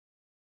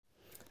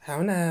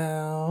How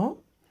now?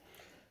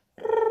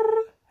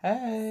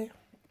 Hey.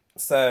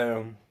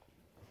 So,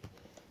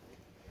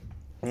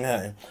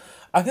 yeah,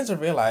 I came to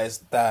realize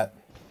that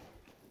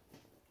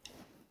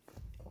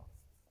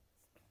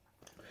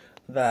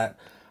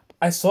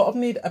I sort of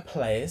need a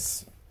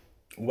place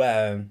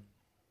where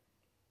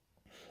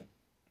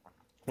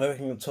we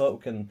can talk,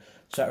 we can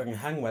chat, we can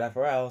hang,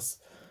 whatever else,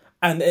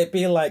 and it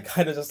be like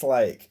kind of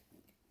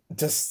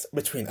just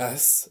between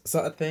us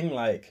sort of thing,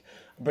 like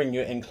bring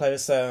you in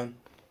closer.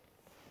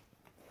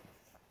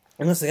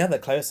 And us together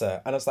closer,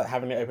 and it's like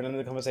having an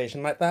open-ended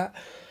conversation like that.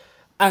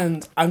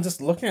 And I'm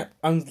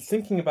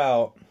thinking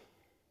about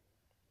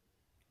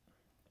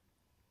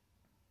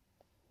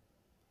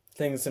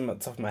things in the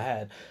top of my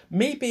head.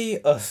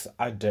 Maybe us.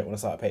 I don't want to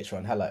start a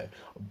Patreon. Hello,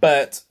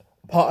 but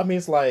part of me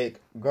is like,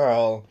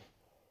 girl,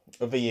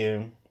 over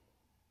you.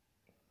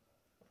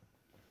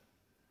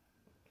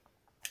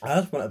 I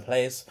just want a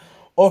place,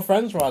 or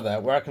friends rather,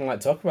 where I can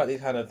like talk about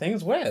these kind of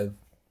things with.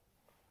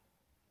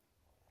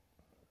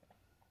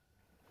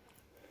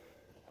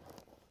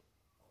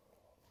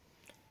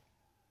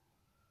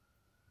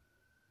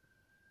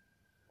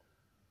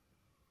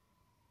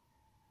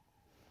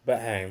 But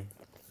hey,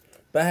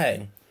 but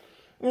hey,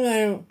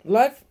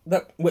 life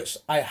that which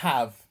I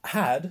have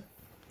had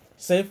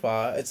so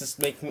far, it's just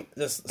making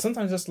just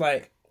sometimes just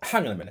like,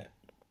 hang on a minute,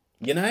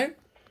 you know?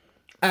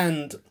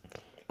 And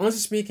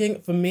honestly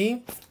speaking, for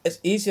me, it's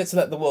easier to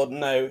let the world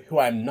know who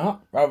I'm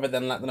not rather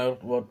than let the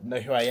world know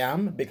who I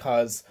am,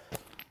 because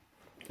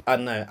I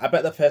don't know. I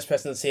bet the first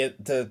person to see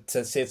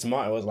a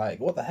tomato was like,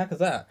 "What the heck is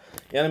that?"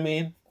 You know what I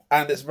mean?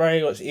 And it's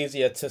very much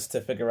easier just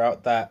to figure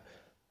out that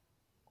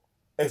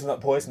it's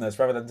not poisonous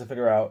rather than to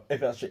figure out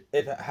if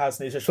it has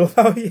nutritional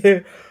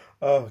value.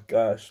 Oh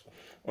gosh,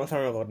 what time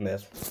am I recording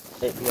this?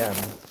 8 p.m.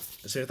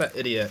 So if that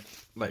idiot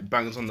like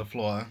bangs on the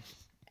floor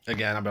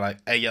again, I'll be like,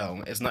 "Hey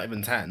yo, it's not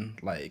even 10.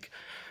 Like,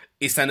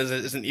 EastEnders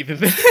isn't even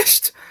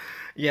finished."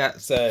 Yeah.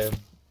 So,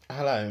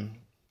 hello,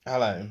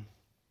 hello.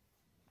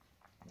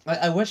 Like,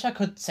 I wish I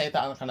could say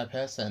that I'm the kind of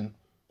person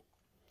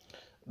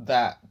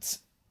that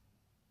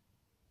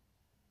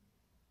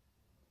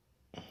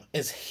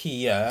is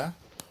here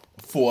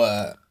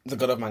for the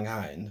good of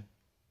mankind.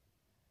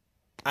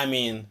 I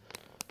mean,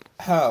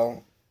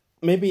 hell,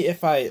 maybe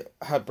if I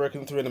had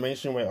broken through in the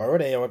mainstream way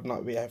already, I would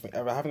not be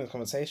ever having this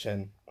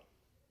conversation.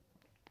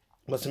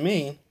 But to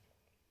me,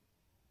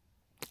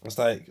 it's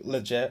like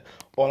legit.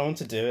 All I want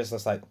to do is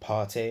just like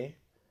party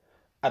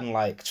and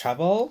like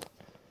travel.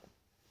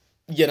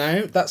 You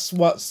know, that's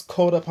what's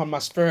called up on my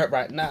spirit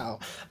right now.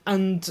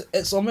 And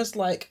it's almost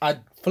like I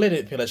fully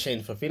don't feel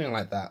ashamed for feeling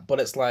like that. But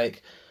it's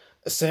like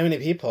so many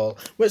people,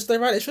 which they're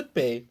right, it should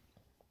be.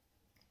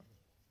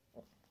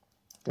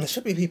 There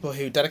should be people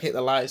who dedicate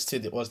their lives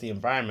towards the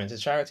environment, to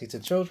charity, to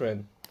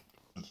children.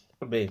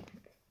 Would be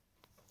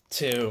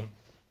to,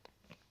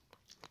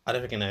 I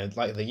don't think,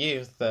 like the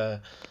youth, the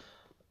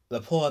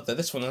poor, the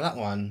this one and that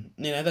one.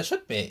 There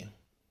should be.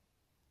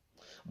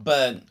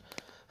 But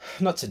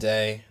not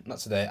today. Not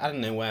today. I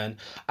don't know when.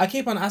 I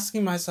keep on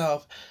asking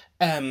myself,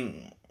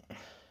 um,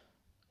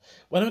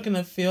 when am I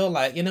gonna feel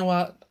like, you know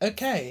what?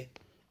 Okay,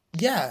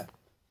 yeah,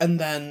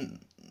 and then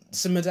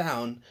simmer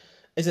down.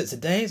 Is it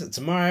today? Is it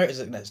tomorrow? Is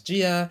it next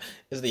year?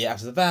 Is it the year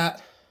after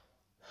that?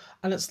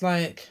 And it's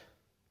like,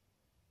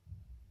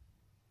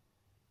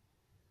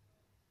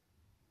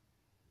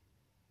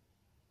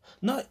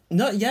 not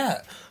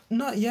yet,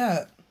 not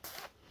yet.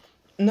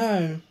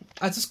 No,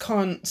 I just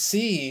can't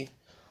see.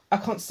 I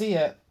can't see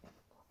it.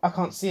 I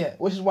can't see it.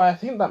 Which is why I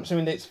think that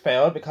swimming dates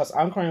failed, because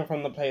I'm coming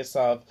from the place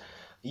of,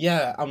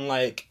 yeah, I'm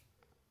like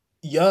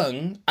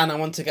young and I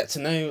want to get to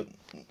know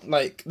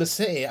like the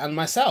city and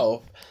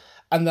myself,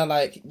 and they're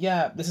like,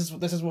 yeah, this is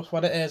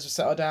what it is. Just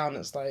settle down.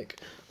 It's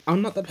like,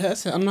 I'm not the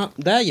person. I'm not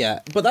there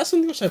yet. But that's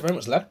something which I very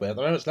much led with. I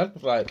very much led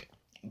with like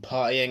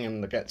partying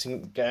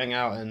and going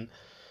out, and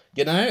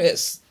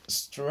it's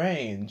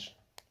strange.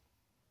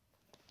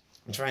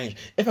 Strange.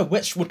 If a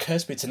witch would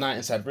curse me tonight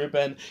and said,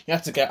 Ruben, you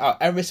have to get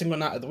out every single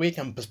night of the week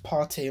and just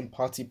party and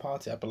party,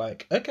 party, I'd be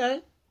like,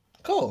 okay,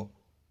 cool.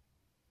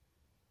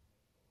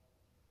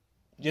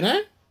 You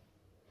know?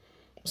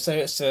 So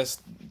it's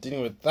just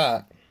dealing with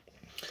that.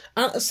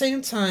 At the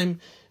same time,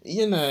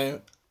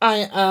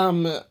 I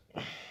am.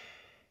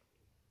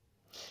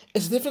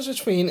 It's the difference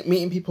between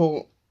meeting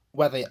people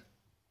where they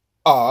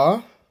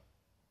are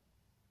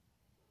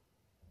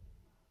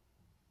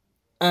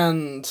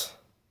and,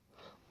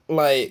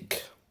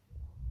 like,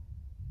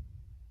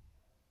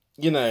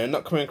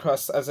 not coming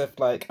across as if,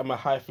 like, I'm a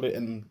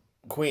highfalutin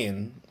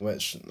queen,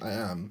 which I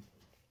am.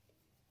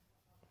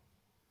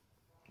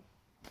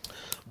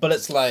 But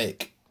it's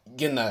like,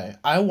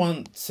 I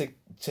want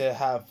to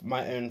have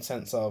my own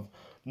sense of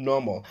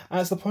normal. And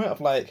it's the point of,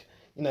 like,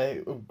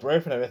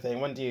 growth and everything.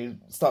 When do you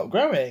start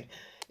growing?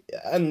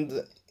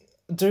 And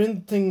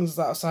doing things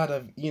outside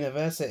of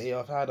university or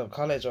outside of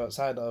college or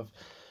outside of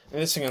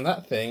this thing and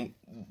that thing,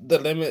 the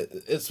limit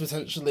is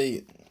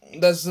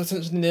there's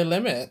essentially no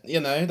limit,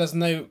 there's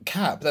no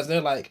cap, there's no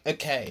like,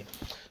 okay,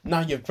 now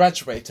you've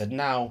graduated,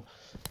 now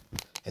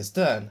it's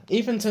done.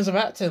 Even in terms of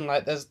acting,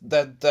 like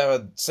there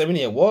are so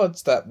many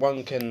awards that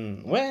one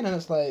can win, and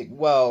it's like,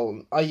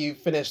 well, are you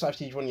finished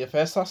after you won your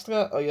first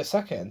Oscar or your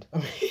second? I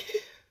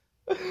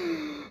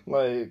mean,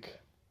 like,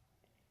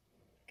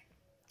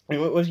 I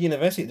mean, with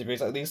university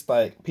degrees, at least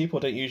like people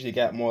don't usually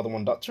get more than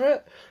one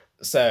doctorate,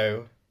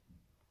 so.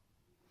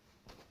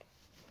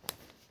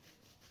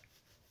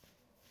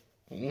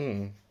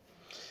 Mm,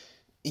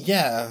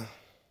 yeah,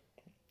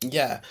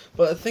 yeah.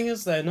 But the thing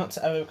is, though, not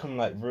to ever become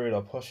like rude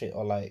or pushy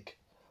or like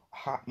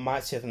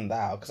mightier than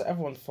thou, because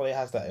everyone fully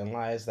has their own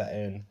lives, their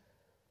own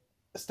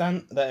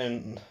their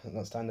own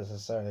not standards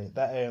necessarily,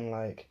 their own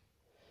like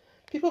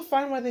people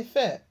find where they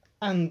fit,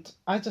 and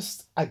I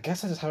guess I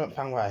just haven't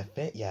found where I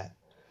fit yet.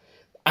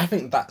 I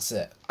think that's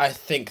it. I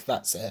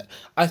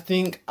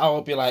think I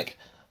will be like,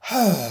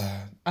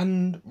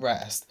 and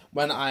rest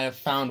when I have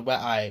found where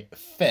I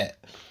fit.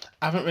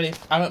 I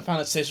haven't found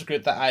a social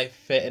group that I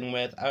fit in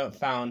with. I haven't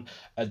found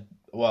a,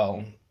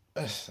 well,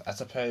 I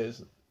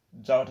suppose,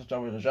 job to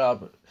job is a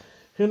job.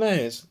 Who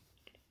knows?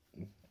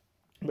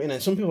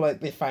 But some people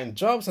like they find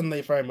jobs and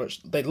they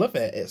love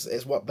it.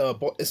 It's what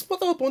it's what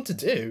they were born to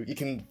do. You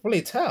can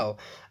really tell,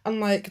 and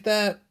like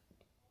they're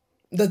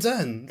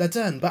done. They're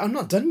done. But I'm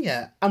not done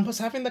yet. I'm just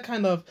having the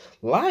kind of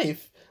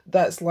life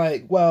that's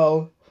like,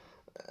 well,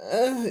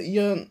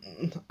 you're.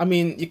 I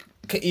mean,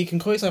 you can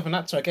call yourself an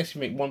actor. I guess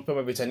you make one film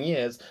every 10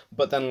 years.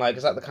 But then, like,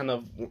 is that the kind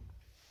of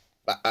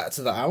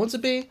actor that I want to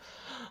be?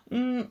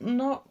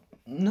 Not.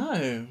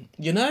 No.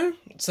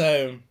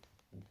 So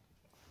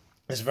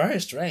it's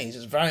very strange.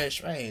 It's very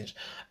strange,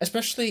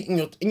 especially in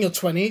your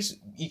 20s.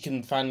 You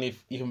can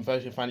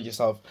virtually find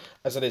yourself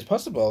as early as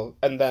possible,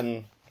 and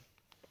then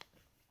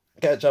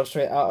get a job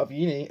straight out of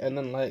uni, and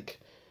then like,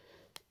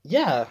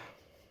 yeah,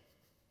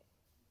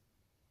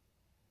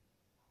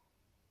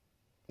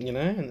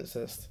 and it's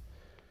just,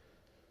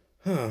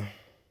 huh.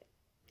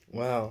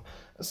 Wow.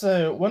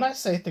 So when I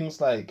say things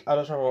like I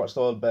don't ever watch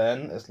the old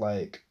Ben, it's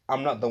like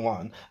I'm not the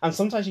one. And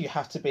sometimes you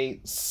have to be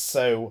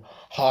so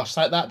harsh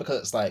like that because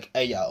it's like,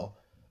 hey yo,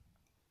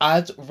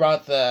 I'd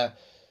rather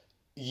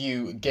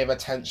you give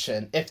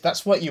attention if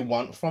that's what you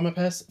want from a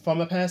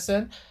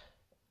person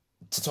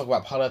to talk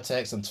about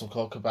politics and to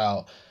talk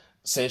about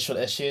social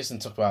issues and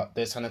talk about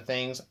those kind of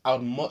things. I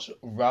would much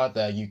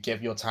rather you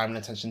give your time and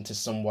attention to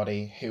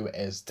somebody who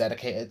is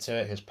dedicated to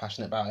it, who's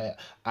passionate about it,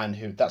 and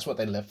who that's what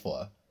they live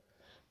for.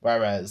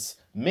 Whereas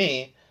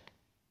me,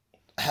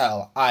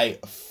 hell, I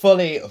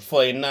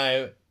fully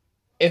know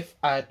if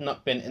I had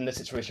not been in this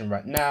situation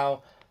right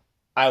now,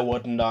 I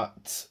would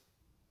not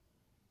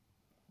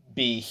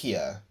be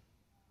here.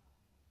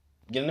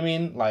 You know what I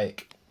mean?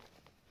 Like,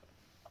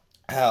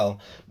 hell,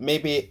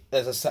 maybe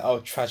there's a set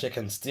of tragic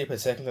and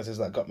stupid circumstances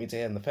that got me to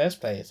here in the first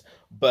place,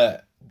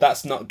 but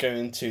that's not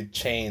going to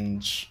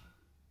change.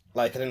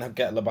 Like, I didn't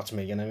get a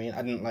lobotomy, you know what I mean?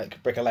 I didn't,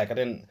 like, break a leg. I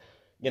didn't,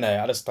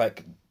 I just,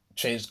 like,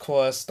 changed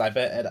course,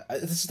 diverted.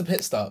 This is the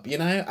pit stop,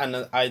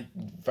 And I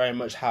very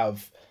much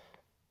have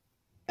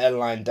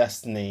airline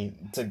destiny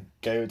to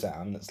go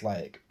down. It's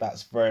like,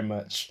 that's very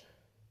much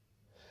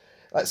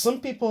like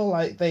some people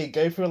like they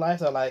go through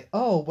life. They're like,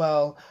 oh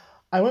well,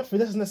 I went through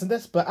this and this and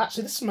this, but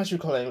actually this is my true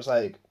calling. It was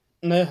like,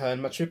 no,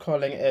 hun, my true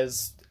calling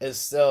is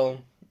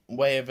still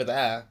way over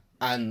there,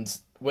 and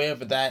way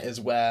over there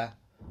is where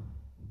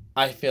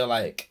I feel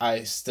like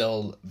I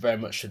still very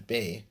much should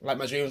be. Like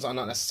my dreams are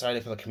not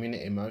necessarily for the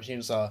community. My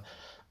dreams are,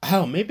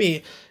 hell,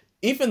 maybe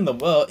even the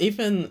world,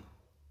 even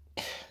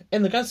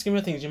in the grand scheme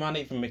of things, you might not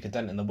even make a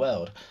dent in the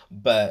world,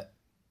 but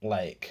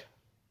like,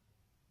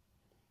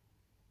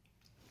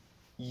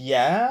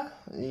 yeah,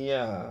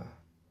 yeah,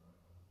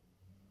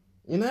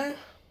 you know,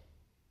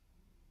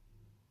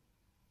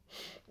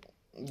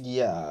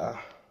 yeah,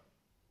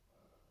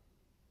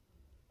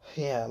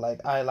 yeah.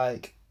 Like I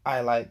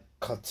like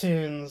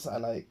cartoons. I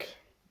like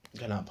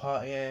going out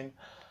partying.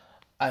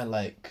 I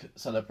like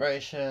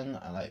celebration.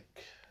 I like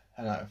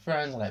hanging out with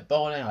friends. I like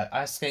bowling. I like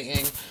ice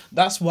skating.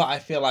 That's what I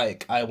feel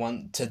like I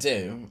want to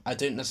do. I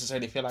don't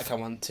necessarily feel like I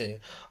want to.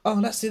 Oh,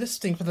 let's do this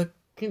thing for the.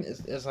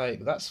 It's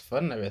like that's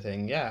fun and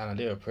everything. Yeah, and I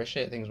do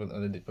appreciate things when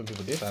people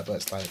do that. But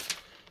it's like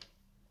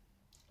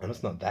I'm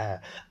just not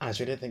there. And I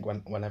really think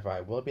whenever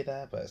I will be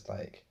there, but it's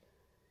like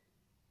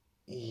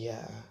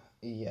yeah,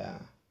 yeah.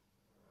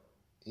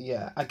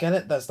 Yeah, I get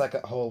it. There's like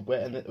a whole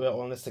we're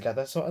all in this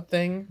together sort of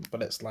thing,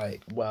 but it's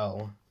like,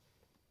 well,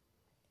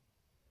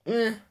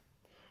 eh.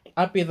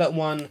 I'd be that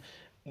one.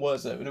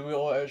 Was it? Did we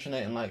all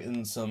originate in like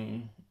in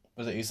some?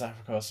 Was it East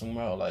Africa or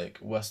somewhere or like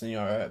Western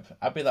Europe?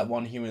 I'd be that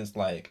one human's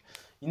like,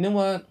 you know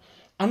what?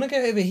 I'm gonna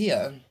go over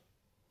here.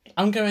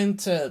 I'm going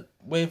to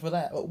way over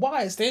there.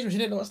 Why? It's dangerous. You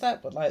didn't know what's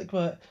that, but like,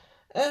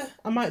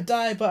 I might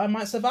die, but I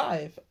might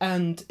survive.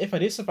 And if I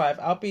do survive,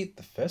 I'll be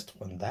the first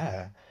one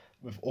there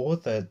with all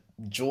the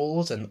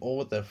jewels and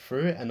all the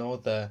fruit and all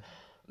the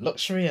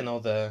luxury and all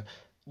the,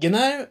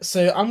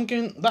 So I'm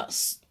going.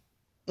 That's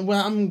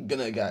where I'm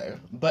gonna go.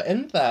 But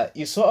in that,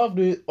 you sort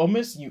of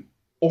almost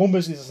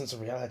lose a sense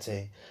of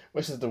reality,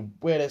 which is the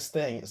weirdest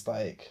thing. It's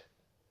like,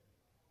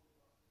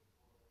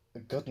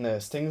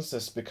 goodness, things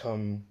just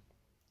become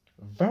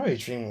very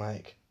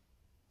dreamlike,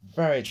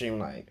 very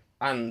dreamlike.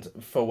 And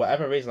for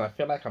whatever reason, I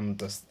feel like I'm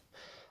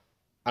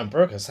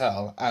broke as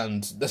hell,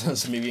 and the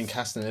sense of me being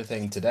cast in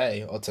anything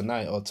today or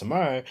tonight or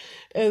tomorrow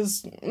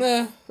is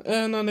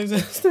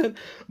non-existent.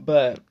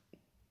 But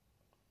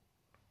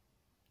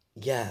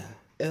yeah,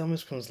 it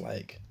almost becomes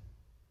like,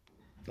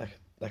 like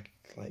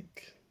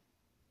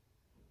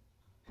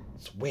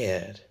it's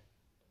weird.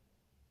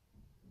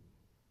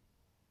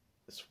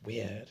 It's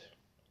weird.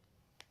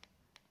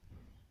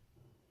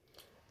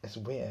 It's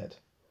weird.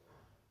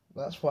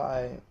 That's what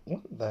I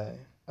want, though.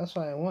 That's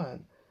what I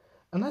want.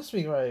 And let's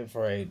be very,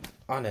 very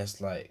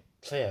honest, like,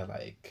 clear,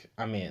 like,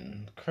 I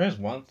mean, career's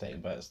one thing,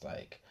 but it's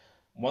like,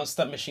 once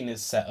that machine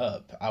is set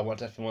up, I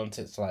want everyone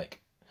to, like,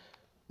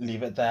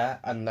 leave it there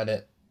and let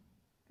it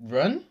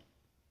run.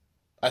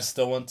 I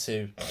still want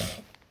to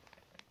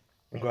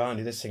go out and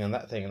do this thing and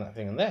that thing and that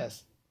thing and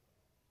this.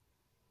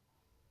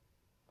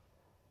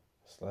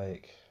 It's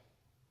like,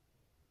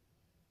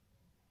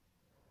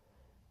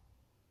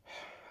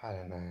 I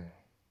don't know.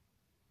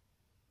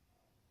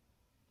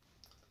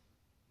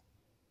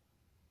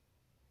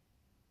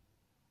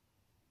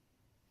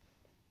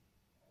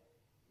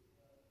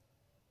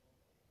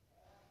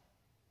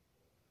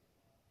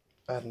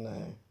 I don't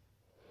know.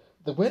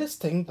 The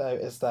weirdest thing though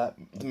is that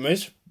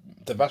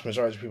the vast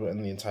majority of people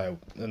in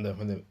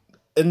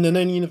the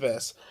known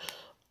universe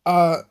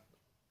are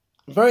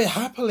very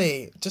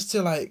happily just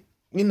to like,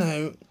 you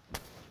know,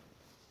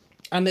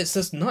 and it's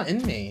just not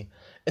in me.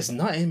 It's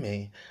not in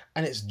me,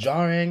 and it's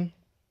jarring.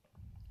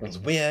 It's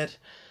weird,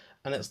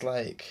 and it's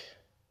like,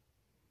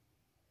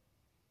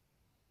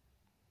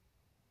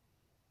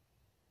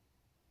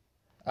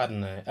 I don't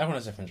know. Everyone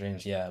has different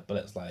dreams, yeah, but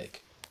it's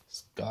like,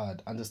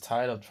 God, I'm just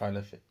tired of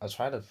I'm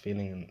tired of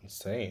feeling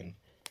insane.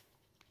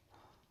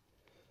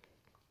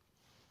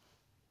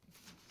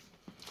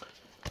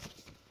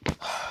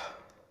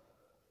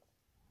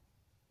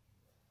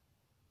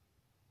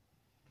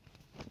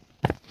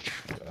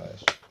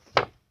 Gosh.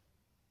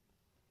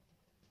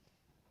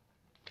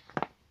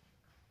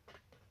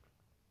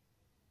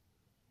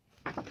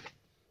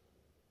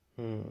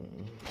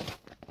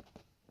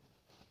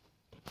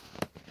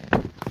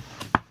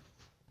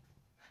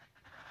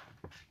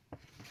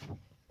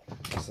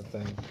 That's the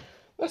thing.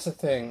 That's the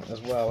thing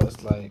as well.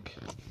 It's like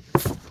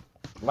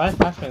life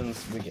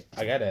happens.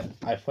 I get it.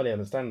 I fully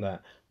understand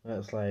that. But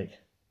it's like,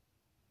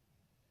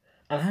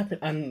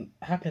 and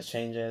happiness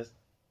changes.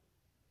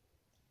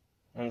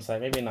 And it's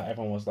like maybe not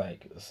everyone was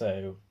like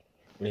so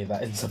really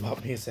that into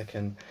pop music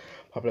and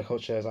popular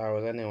culture as I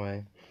was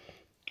anyway.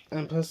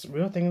 And plus,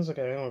 real things are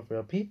going on with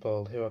real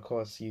people who, of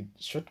course, you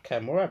should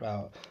care more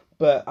about.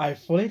 But I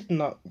fully did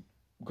not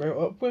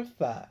grow up with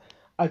that.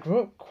 I grew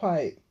up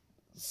quite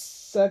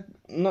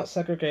not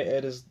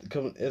segregated is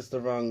the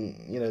wrong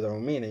the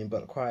wrong meaning,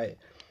 but quite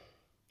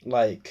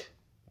like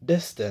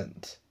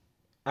distant.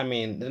 I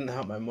mean, it didn't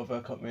help my mother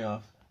cut me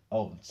off.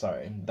 Oh,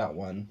 sorry, that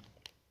one.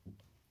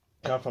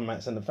 Cut from my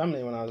extended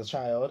family when I was a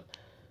child,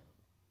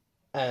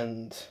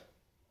 and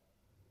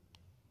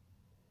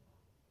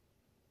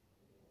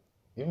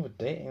even with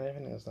dating and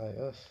everything, it's like,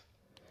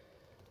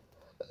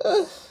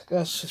 ugh.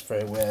 Gosh, it's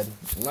very weird.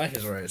 Life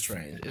is very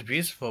strange. It's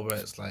beautiful, but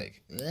it's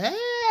like,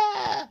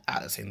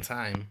 at the same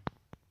time.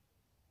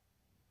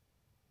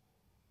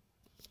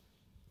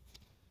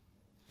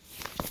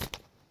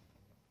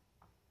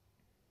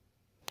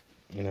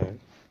 You know?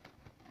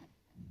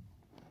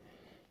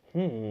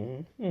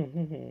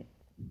 Like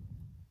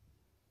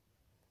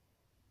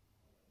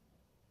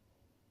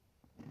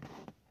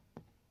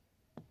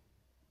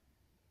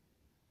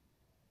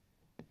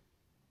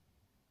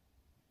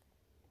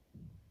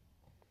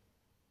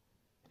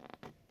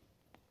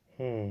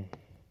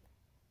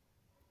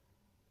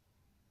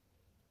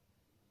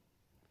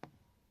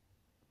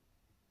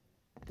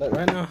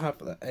right now I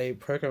have a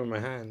program in my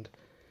hand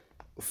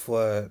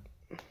for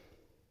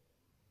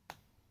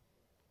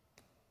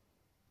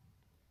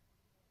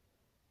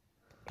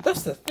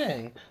that's the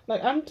thing.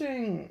 Like I'm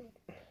doing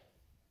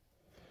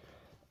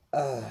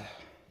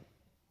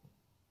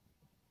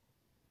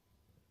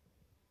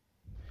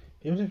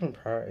people have different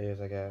priorities,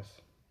 I guess.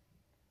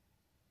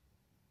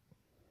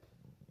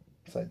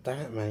 It's like, damn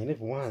it, man, you live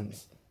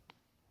once.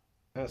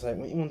 And it's like,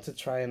 when you want to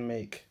try and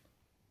make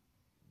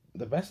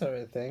the best of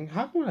everything,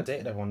 how come when I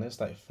dated everyone, it's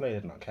like, fully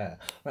did not care.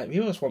 Like,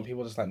 people just want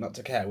people just, like, not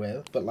to care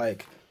with, but,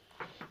 like,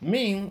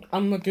 me,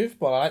 I'm a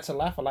goofball. I like to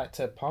laugh, I like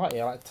to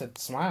party, I like to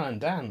smile and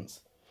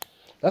dance.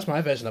 That's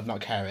my version of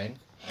not caring.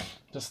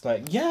 Just,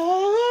 like,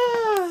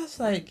 yeah! It's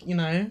like, you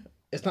know,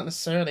 it's not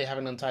necessarily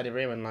having an untidy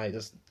room and, like,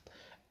 just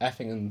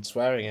effing and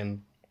swearing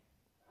and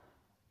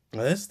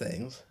those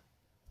things.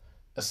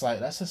 It's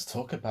like, let's just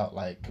talk about,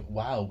 like,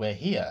 wow, we're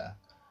here,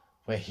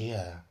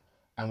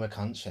 and we're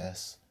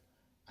conscious,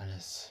 and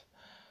it's,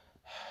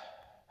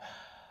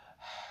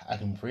 I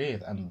can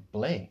breathe and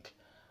blink,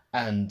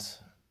 and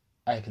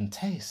I can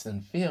taste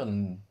and feel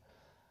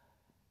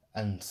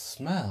and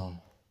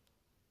smell,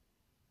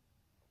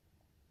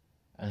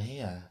 and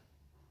hear,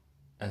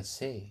 and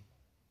see.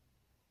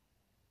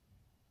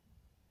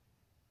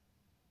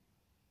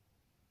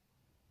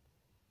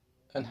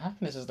 And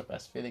happiness is the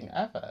best feeling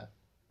ever.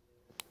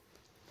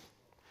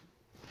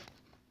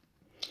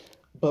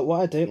 But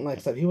what I don't like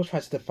is that people try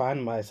to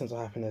define my sense of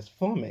happiness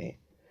for me.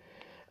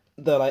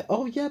 They're like,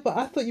 oh yeah, but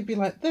I thought you'd be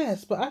like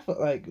this, but I thought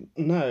like,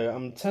 no,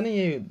 I'm telling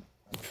you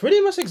pretty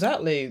much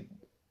exactly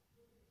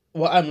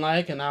what I'm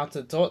like and how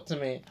to talk to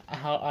me,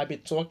 how I be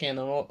talking and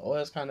all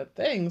those kind of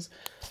things.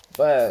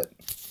 But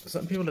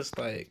some people just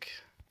like,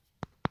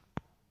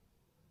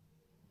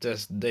 they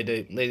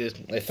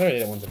thoroughly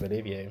don't want to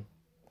believe you.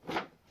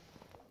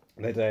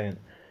 They don't.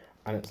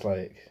 And it's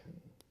like,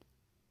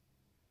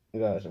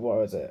 gosh, what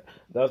was it?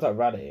 There was that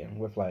rally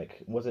with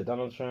like, was it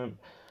Donald Trump?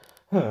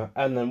 Huh.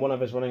 And then one of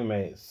his running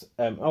mates,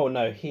 oh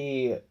no,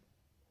 he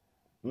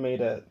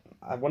made it,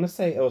 I want to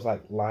say it was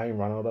like Lion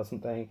Ronald or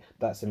something.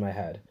 That's in my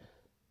head.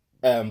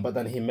 But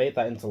then he made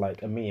that into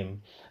like a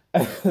meme.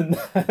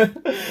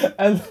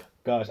 And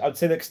gosh, I would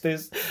say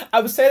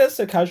this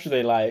so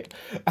casually, like,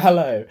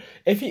 hello,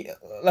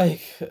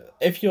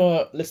 if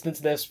you're listening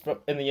to this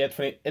in the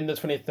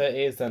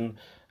 2030s, then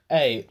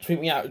hey, tweet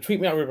me out,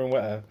 Ruben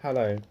Whitter,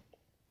 hello.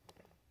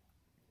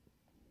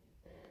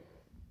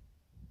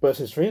 But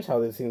it's strange how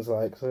these things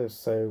like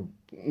so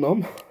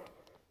normal.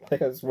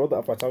 Like I just rolled that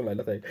off my tongue like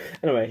nothing.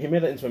 Anyway, he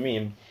made it into a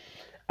meme,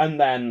 and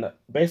then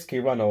basically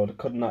Ronald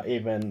could not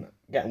even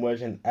get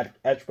words in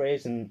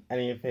edgeways in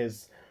any of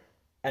his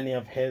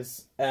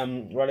rallies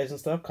and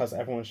stuff because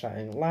everyone's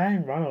shouting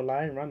Lion Ronald,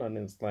 and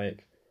it's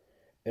like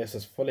it's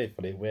just fully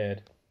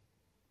weird.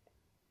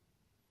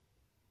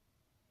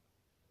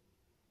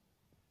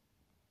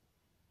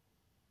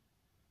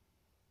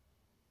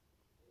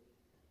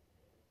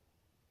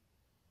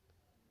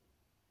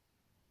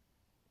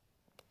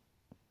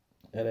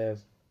 It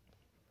is.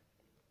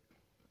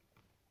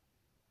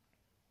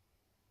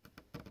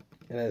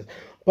 It is.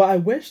 But I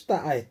wish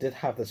that I did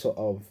have the sort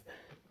of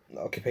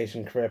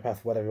occupation, career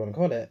path, whatever you want to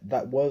call it,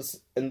 that was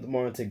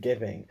more into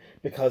giving.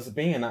 Because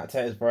being an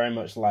actor is very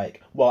much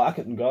like, well, I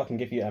can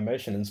give you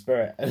emotion and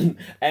spirit and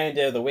any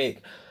day of the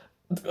week,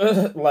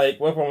 like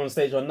whether I'm on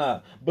stage or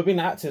not. But being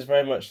an actor is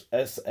very much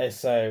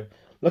so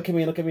look at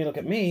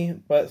me.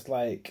 But it's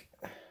like,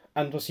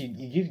 and plus you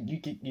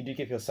do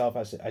give yourself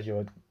as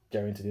you're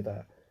going to do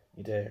that.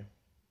 You do.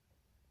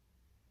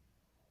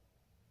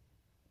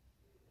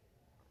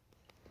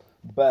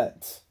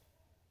 But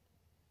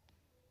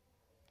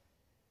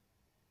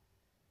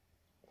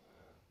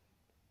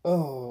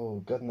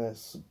oh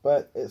goodness,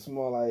 but it's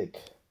more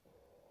like,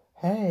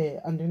 hey,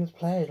 I'm doing this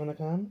play. Do you wanna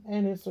come?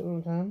 Hey, do you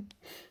wanna come?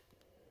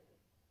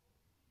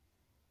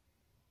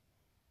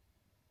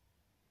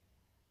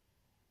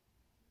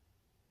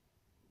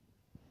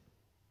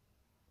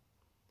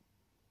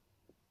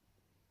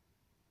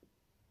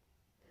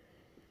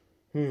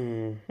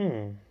 Hmm.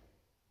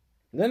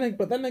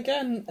 But then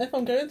again, if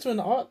I'm going to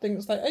an art thing,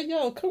 it's like, hey,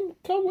 yo, come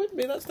with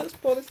me. Let's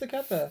pull this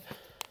together.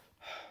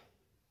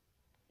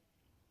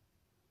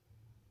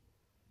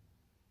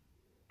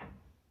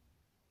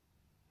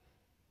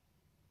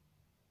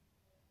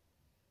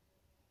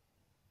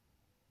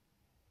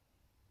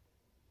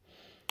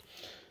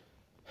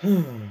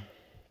 Hmm.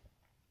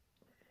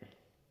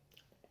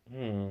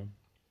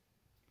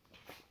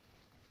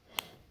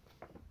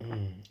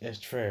 It's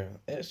true.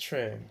 It's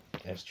true.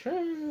 It's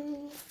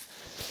true.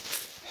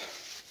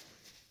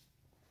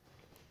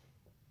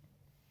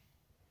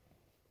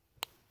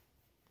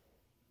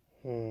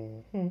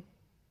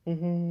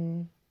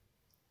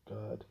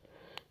 God.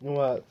 You know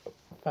what?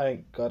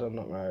 Thank God I'm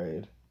not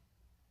married.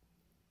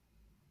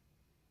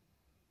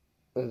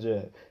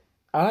 Legit.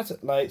 I like to,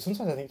 like,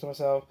 sometimes I think to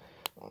myself,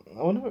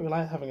 I wonder what it would be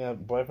like having a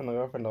boyfriend or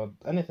girlfriend or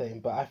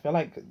anything, but I feel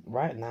like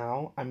right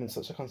now I'm in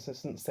such a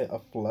consistent state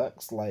of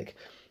flux, like,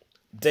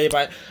 day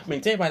by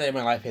day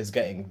my life is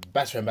getting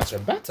better and better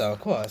and better, of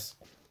course,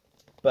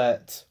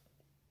 but,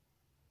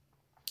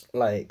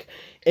 like,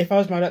 if I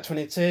was married at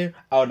 22,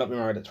 I would not be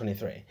married at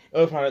 23. If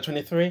I was married at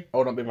 23, I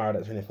would not be married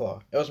at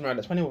 24. If I was married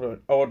at 20,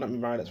 I would not be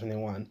married at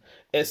 21.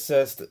 It's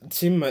just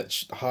too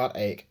much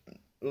heartache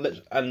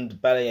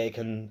and bellyache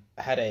and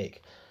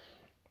headache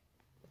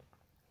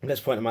at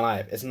this point in my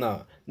life. It's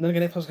not. And then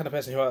again, if I was the kind of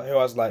person who I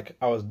was like,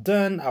 I was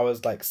done, I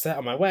was like set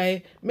on my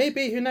way,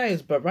 maybe, who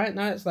knows? But right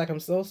now, it's like I'm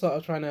still sort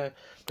of trying to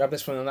grab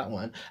this one and that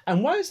one.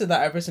 And why is it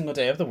that every single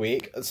day of the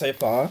week so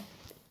far,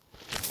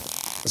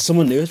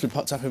 someone new has been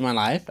popped up in my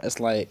life? It's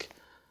like,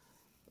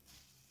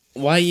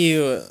 why are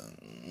you,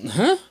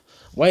 huh?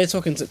 Why are you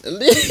talking to, you know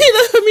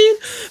what I mean?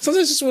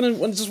 Sometimes I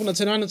just want to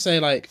turn around and say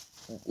like,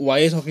 why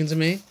are you talking to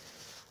me?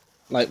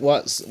 Like,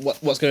 what's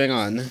going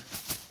on?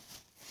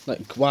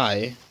 Like,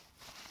 why?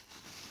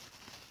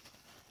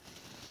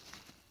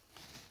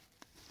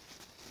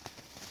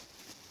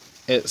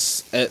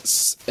 It's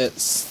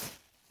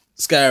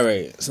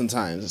scary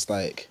sometimes. It's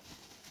like,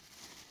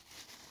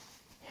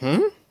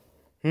 huh?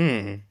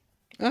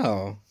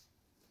 Oh.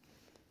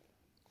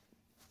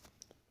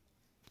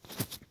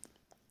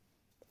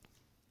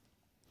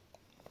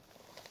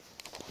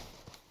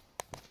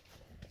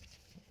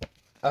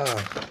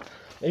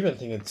 Maybe I'm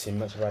thinking too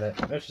much about it.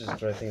 Maybe I should just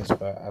enjoy things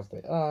for as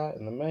they are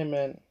in the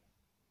moment.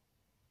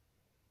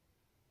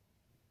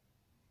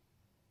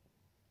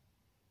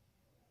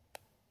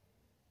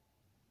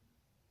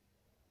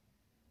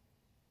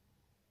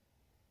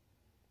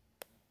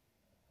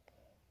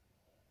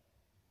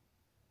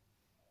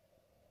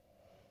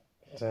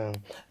 So,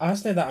 I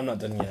say that I'm not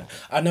done yet.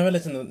 I've never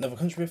lived in another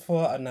country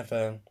before. I've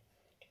never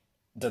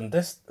done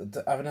this.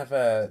 I've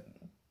never.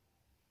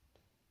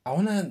 I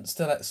want to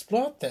still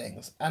explore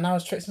things, and I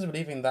was tricked into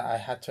believing that I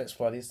had to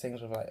explore these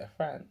things with like a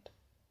friend,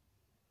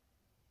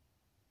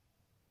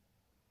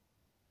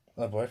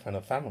 a boyfriend,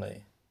 or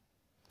family.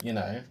 You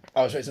know,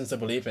 I was tricked into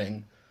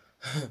believing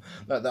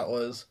that that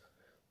was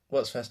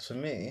what's best for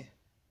me.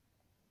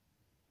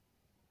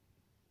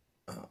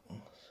 Oh.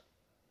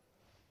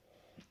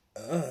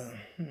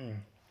 Hmm.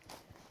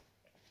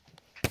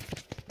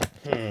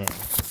 Hmm.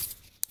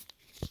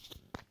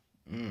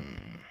 Hmm.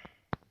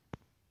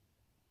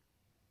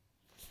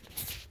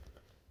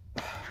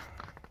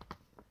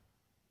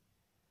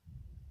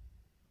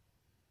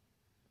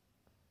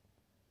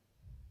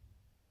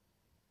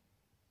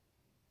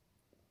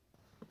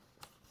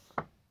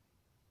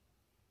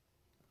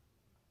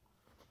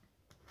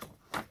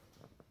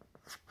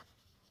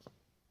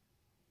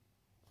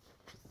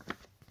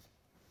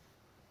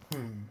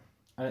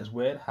 And it's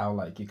weird how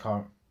like you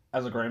can't,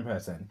 as a grown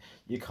person,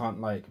 you can't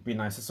like be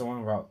nice to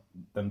someone without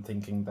them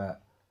thinking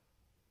that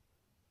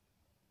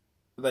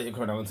you're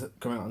coming on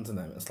to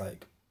them. It's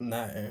like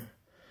no.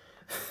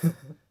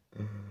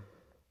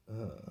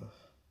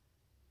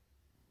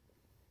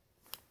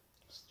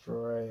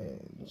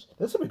 Strange.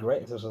 This would be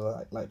great if this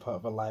was like part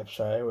of a live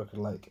show where we could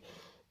like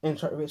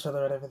interact with each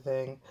other and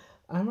everything.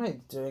 I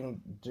might do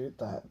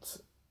that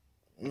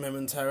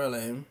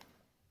momentarily.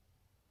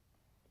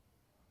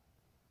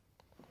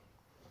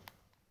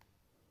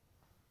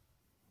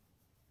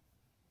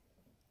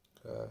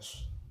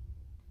 Gosh.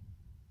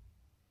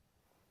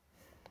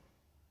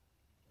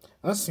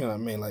 That's the thing about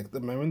me, like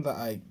the moment that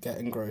I get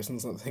engrossed in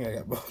something I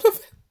get bored of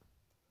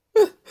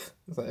it.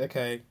 It's like,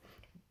 okay,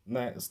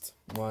 next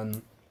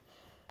one.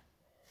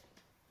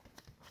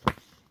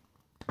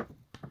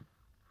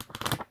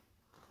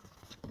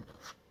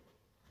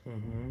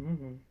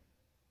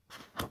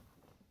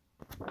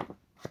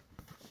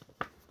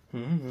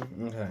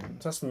 Okay,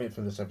 so that's the meat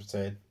for this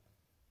episode.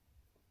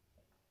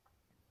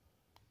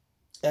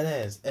 It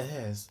is, it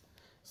is.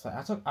 So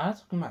I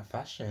talking about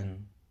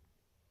fashion.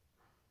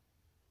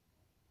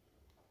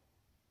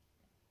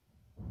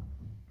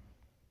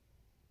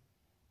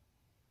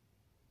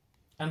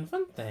 And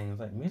fun things,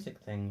 like music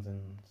things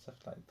and stuff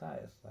like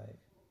that. It's like,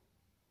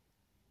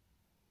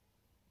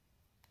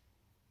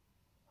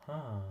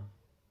 huh.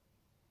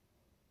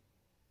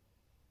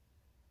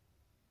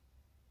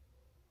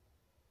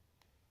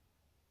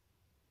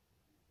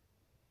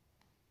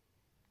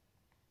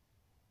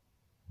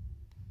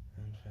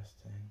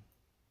 Interesting.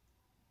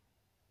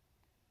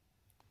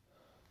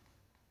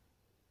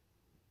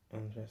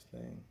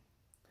 Interesting.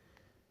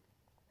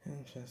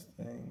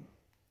 Interesting.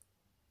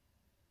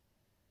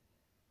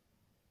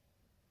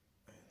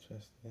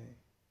 Interesting.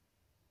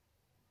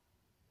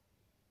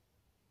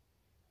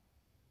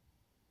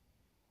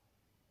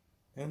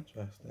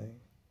 Interesting.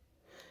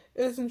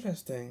 It is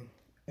interesting.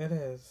 It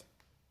is.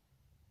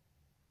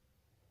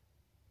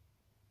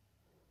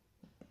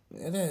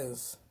 It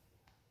is.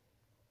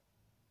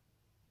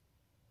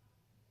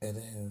 It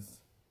is.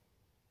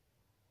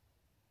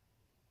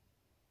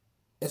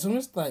 It's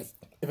almost like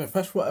if a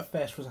freshwater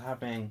fish was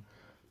having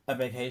a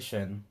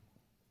vacation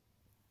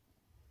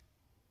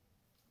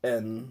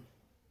in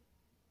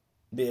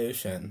the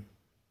ocean,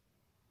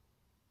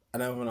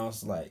 and everyone else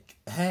is like,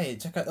 "Hey,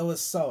 check out all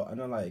this salt," and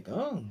they're like,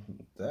 "Oh,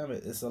 damn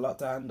it, it's a lot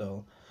to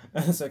handle."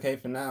 And it's okay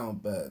for now,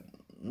 but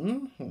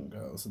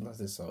girl, sometimes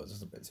this salt is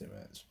just a bit too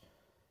much.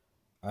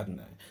 I don't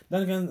know.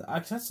 Then again,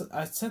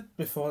 I said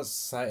before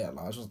society at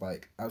large was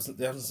like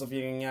the absence of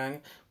yin and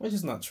yang, which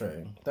is not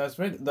true. There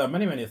are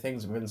many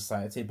things within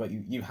society, but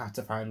you have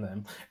to find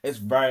them. It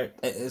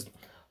is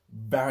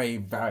very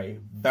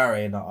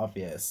not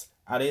obvious.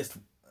 At least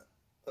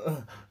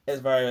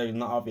it's very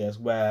not obvious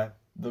where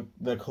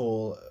the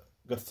cool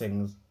good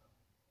things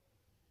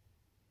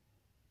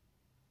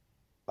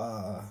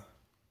are.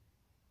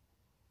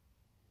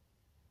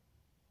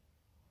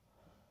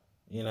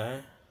 You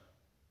know.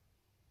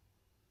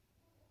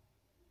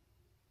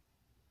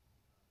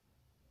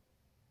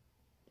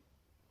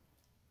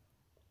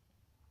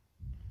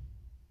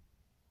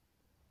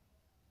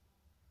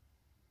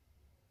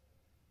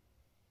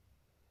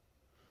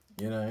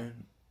 You know.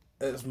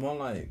 It's more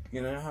like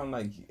you know how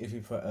like if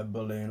you put a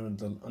balloon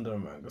under a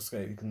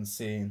microscope, you can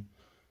see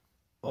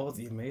all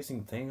the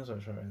amazing things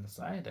which are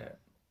inside it.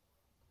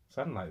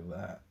 Something like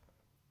that,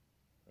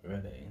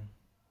 really.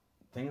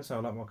 Things are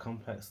a lot more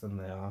complex than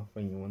they are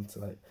when you want to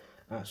like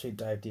actually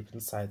dive deep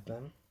inside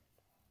them.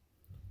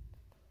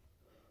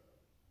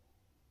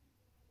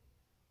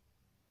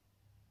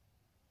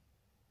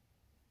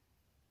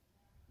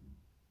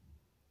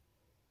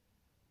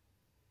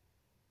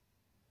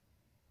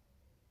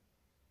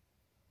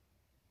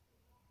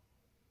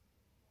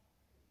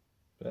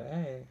 But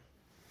hey,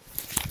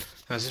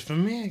 that's it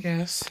from me, I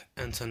guess.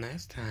 Until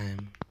next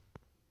time,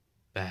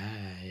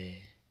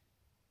 bye.